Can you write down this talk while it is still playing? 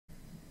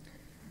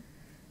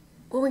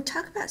When we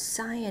talk about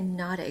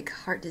cyanotic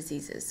heart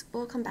diseases,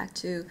 we'll come back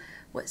to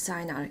what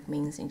cyanotic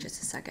means in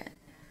just a second.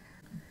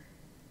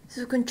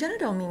 So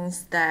congenital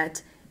means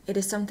that it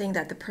is something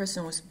that the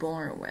person was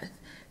born with.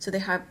 So they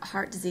have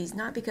heart disease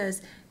not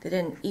because they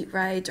didn't eat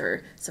right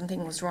or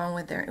something was wrong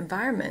with their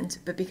environment,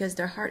 but because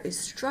their heart is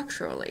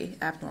structurally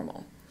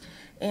abnormal.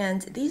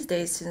 And these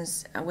days,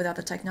 since without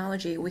the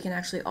technology, we can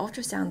actually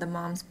ultrasound the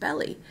mom's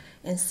belly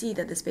and see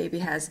that this baby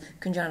has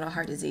congenital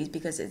heart disease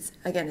because it's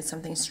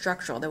something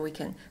structural that we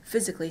can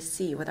physically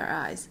see with our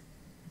eyes.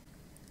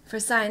 For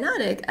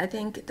cyanotic, I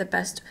think the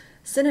best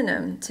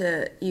synonym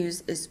to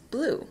use is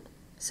blue.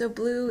 So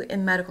blue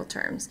in medical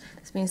terms.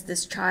 This means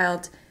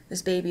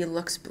this baby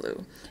looks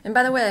blue. And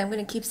by the way, I'm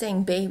going to keep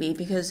saying baby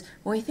because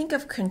when we think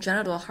of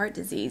congenital heart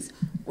disease,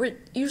 we're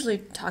usually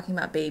talking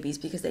about babies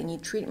because they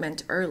need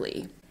treatment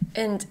early.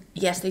 And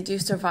yes, they do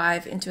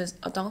survive into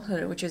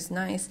adulthood, which is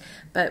nice,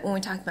 but when we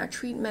talk about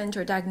treatment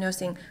or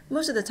diagnosing,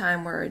 most of the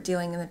time we're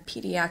dealing in the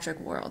pediatric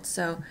world.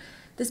 So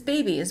this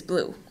baby is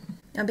blue.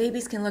 Now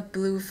babies can look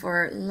blue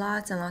for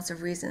lots and lots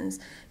of reasons.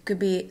 It could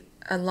be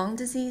a lung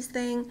disease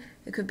thing,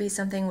 it could be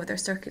something with their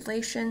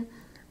circulation,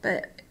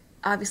 but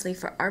obviously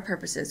for our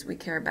purposes, we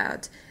care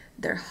about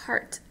their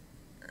heart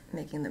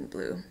making them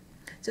blue.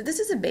 So this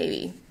is a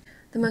baby.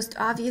 The most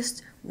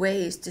obvious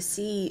ways to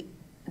see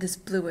this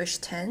bluish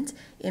tint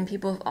in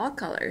people of all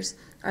colors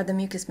are the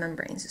mucous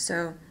membranes.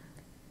 So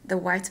the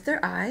whites of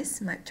their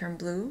eyes might turn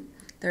blue,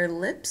 their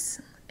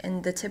lips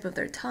and the tip of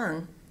their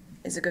tongue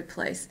is a good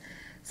place.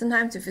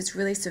 Sometimes if it's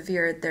really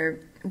severe, their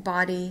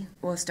body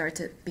will start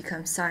to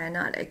become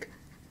cyanotic,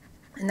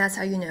 and that's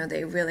how you know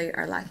they really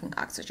are lacking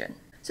oxygen.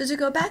 So to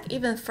go back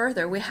even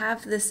further, we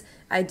have this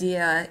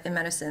idea in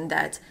medicine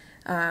that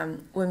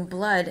when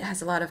blood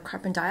has a lot of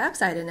carbon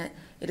dioxide in it,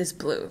 it is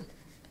blue.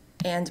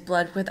 And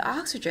blood with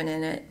oxygen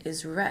in it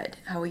is red,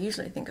 how we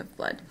usually think of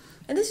blood.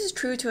 And this is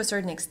true to a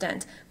certain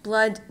extent.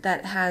 Blood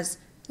that has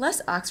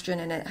less oxygen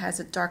in it has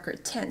a darker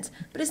tint,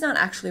 but it's not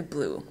actually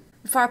blue.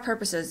 For our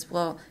purposes,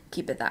 we'll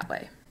keep it that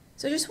way.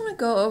 So I just want to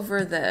go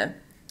over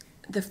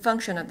the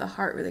function of the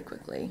heart really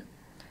quickly.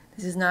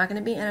 This is not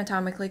going to be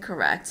anatomically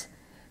correct.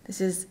 This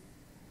is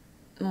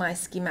my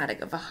schematic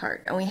of a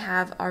heart. And we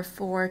have our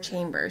 4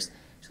 chambers.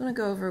 Just want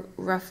to go over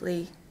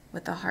roughly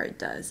what the heart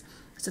does.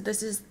 So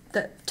this is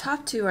the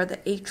top 2 are the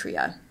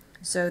atria.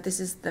 So this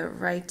is the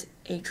right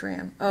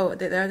atrium. Oh,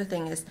 the other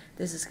thing is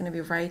this is going to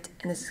be right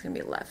and this is going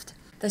to be left.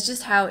 That's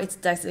just how it's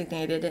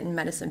designated in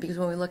medicine because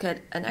when we look at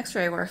an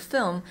x-ray or a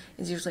film,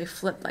 it's usually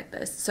flipped like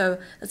this. So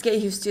let's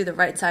get used to the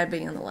right side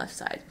being on the left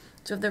side.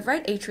 So the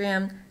right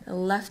atrium, the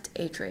left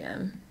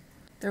atrium,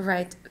 the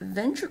right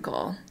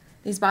ventricle,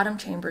 these bottom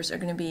chambers are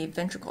going to be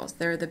ventricles.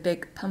 They're the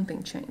big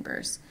pumping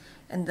chambers.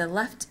 And the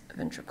left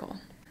ventricle.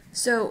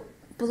 So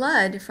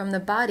blood from the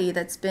body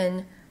that's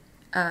been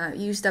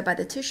used up by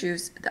the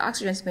tissues, the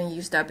oxygen's been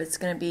used up, it's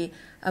going to be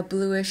a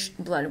bluish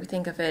blood. We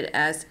think of it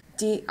as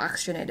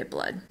deoxygenated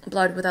blood,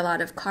 blood with a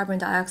lot of carbon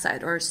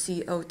dioxide or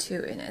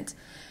CO2 in it.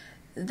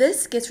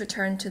 This gets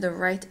returned to the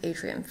right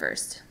atrium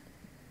first.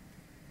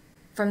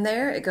 From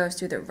there, it goes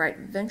to the right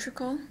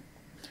ventricle.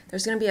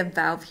 There's going to be a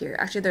valve here.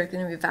 Actually, there are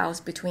going to be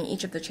valves between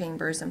each of the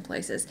chambers and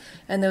places,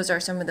 and those are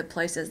some of the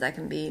places that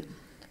can be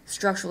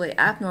structurally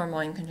abnormal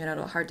in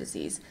congenital heart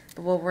disease,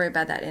 but we'll worry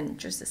about that in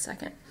just a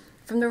second.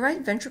 From the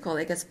right ventricle,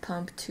 it gets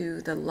pumped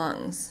to the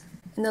lungs.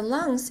 And the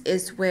lungs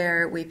is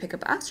where we pick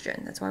up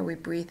oxygen. That's why we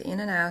breathe in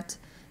and out,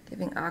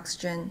 giving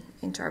oxygen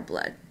into our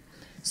blood.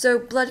 So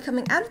blood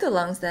coming out of the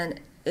lungs then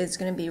is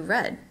going to be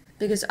red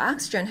because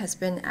oxygen has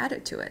been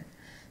added to it.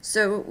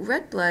 So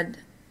red blood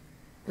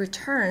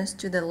returns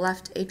to the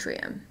left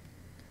atrium.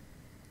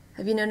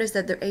 Have you noticed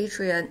that the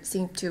atria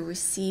seem to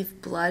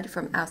receive blood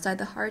from outside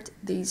the heart?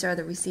 These are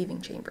the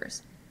receiving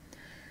chambers.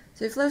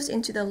 So it flows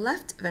into the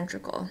left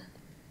ventricle.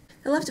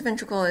 The left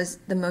ventricle is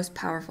the most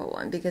powerful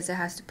one because it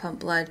has to pump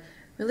blood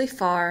really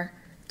far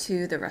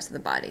to the rest of the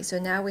body. So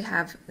now we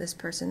have this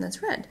person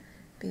that's red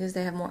because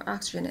they have more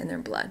oxygen in their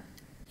blood.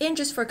 And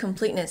just for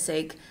completeness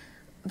sake,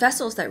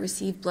 vessels that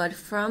receive blood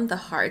from the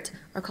heart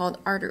are called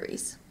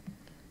arteries.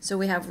 So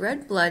we have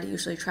red blood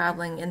usually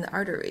traveling in the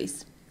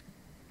arteries,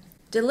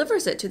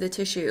 delivers it to the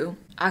tissue,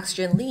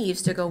 oxygen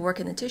leaves to go work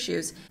in the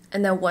tissues,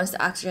 and then once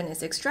the oxygen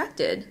is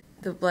extracted,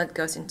 the blood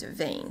goes into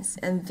veins.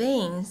 And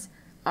veins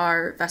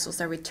are vessels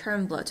that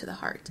return blood to the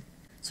heart.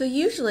 So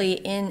usually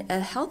in a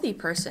healthy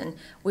person,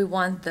 we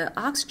want the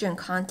oxygen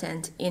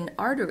content in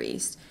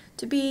arteries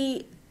to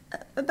be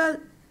about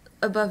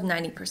above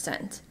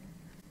 90%.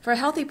 For a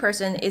healthy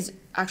person is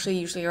actually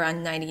usually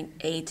around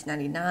 98,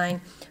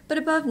 99, but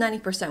above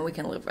 90% we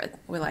can live with.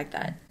 We like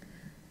that.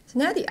 So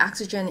now the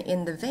oxygen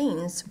in the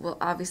veins will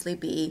obviously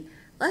be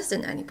less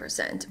than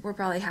 90%. We're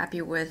probably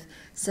happy with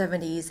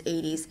 70s,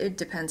 80s. It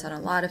depends on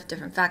a lot of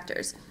different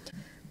factors.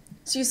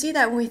 So you see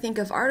that when we think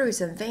of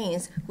arteries and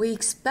veins, we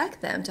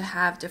expect them to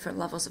have different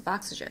levels of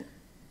oxygen.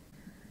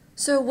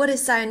 So what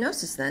is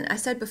cyanosis then? I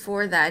said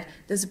before that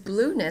this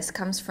blueness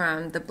comes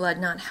from the blood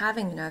not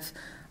having enough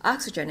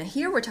oxygen, and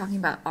here we're talking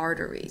about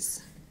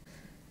arteries.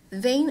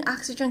 Vein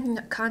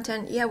oxygen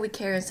content, yeah, we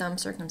care in some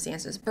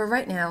circumstances, but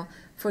right now,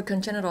 for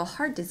congenital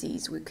heart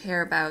disease, we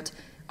care about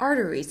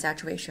artery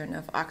saturation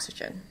of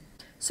oxygen.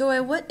 So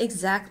at what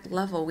exact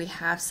level we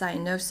have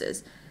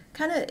cyanosis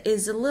kind of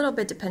is a little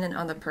bit dependent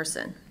on the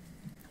person,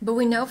 but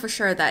we know for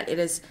sure that it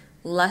is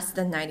less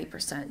than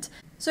 90%.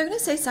 So I'm going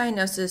to say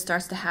cyanosis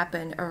starts to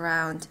happen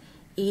around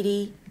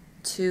 80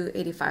 to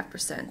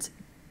 85%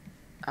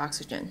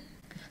 oxygen.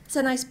 It's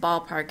a nice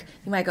ballpark.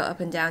 You might go up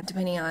and down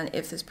depending on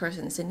if this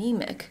person is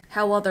anemic,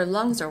 how well their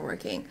lungs are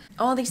working.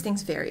 All these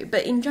things vary,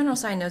 but in general,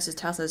 cyanosis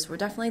tells us we're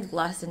definitely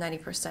less than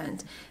 90%, and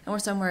we're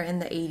somewhere in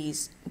the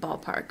 80s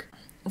ballpark.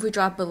 If we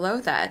drop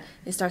below that,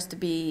 it starts to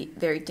be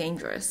very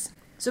dangerous.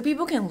 So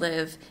people can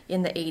live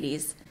in the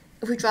 80s.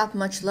 If we drop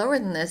much lower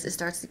than this, it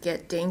starts to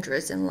get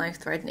dangerous and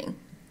life-threatening.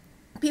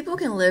 People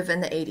can live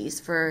in the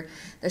 80s for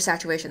their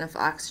saturation of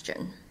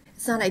oxygen.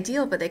 It's not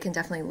ideal, but they can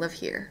definitely live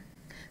here.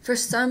 For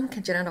some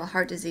congenital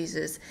heart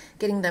diseases,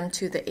 getting them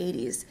to the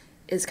 80s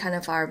is kind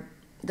of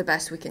the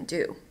best we can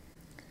do.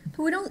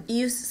 But we don't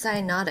use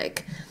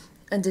cyanotic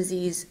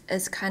disease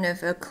as kind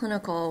of a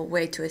clinical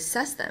way to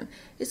assess them.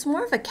 It's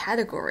more of a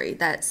category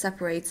that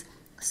separates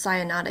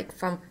cyanotic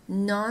from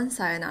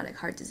non-cyanotic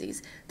heart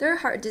disease. There are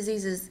heart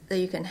diseases that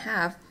you can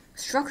have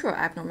structural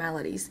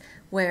abnormalities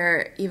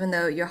where even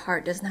though your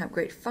heart doesn't have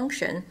great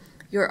function,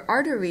 your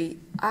artery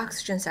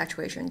oxygen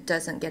saturation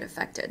doesn't get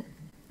affected.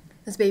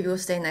 This baby will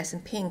stay nice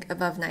and pink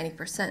above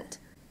 90%.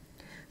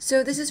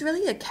 So this is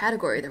really a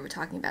category that we're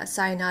talking about,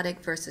 cyanotic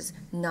versus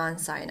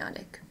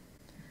non-cyanotic.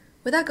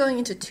 Without going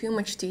into too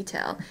much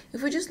detail,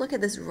 if we just look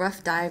at this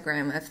rough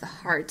diagram of the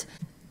heart,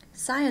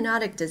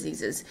 cyanotic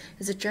diseases,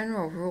 as a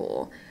general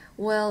rule,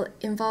 will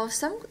involve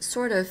some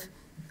sort of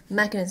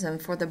mechanism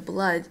for the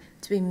blood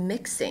to be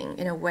mixing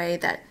in a way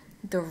that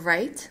the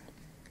right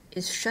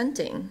is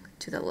shunting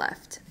to the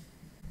left.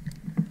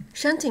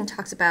 Shunting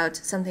talks about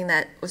something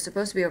that was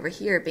supposed to be over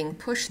here being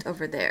pushed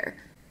over there.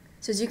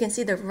 So as you can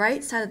see, the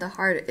right side of the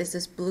heart is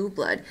this blue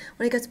blood.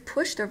 When it gets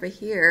pushed over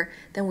here,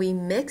 then we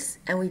mix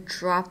and we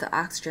drop the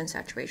oxygen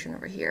saturation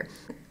over here.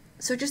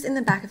 So just in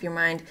the back of your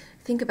mind,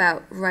 think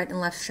about right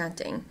and left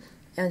shunting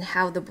and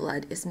how the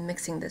blood is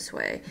mixing this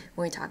way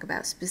when we talk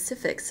about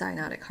specific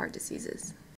cyanotic heart diseases.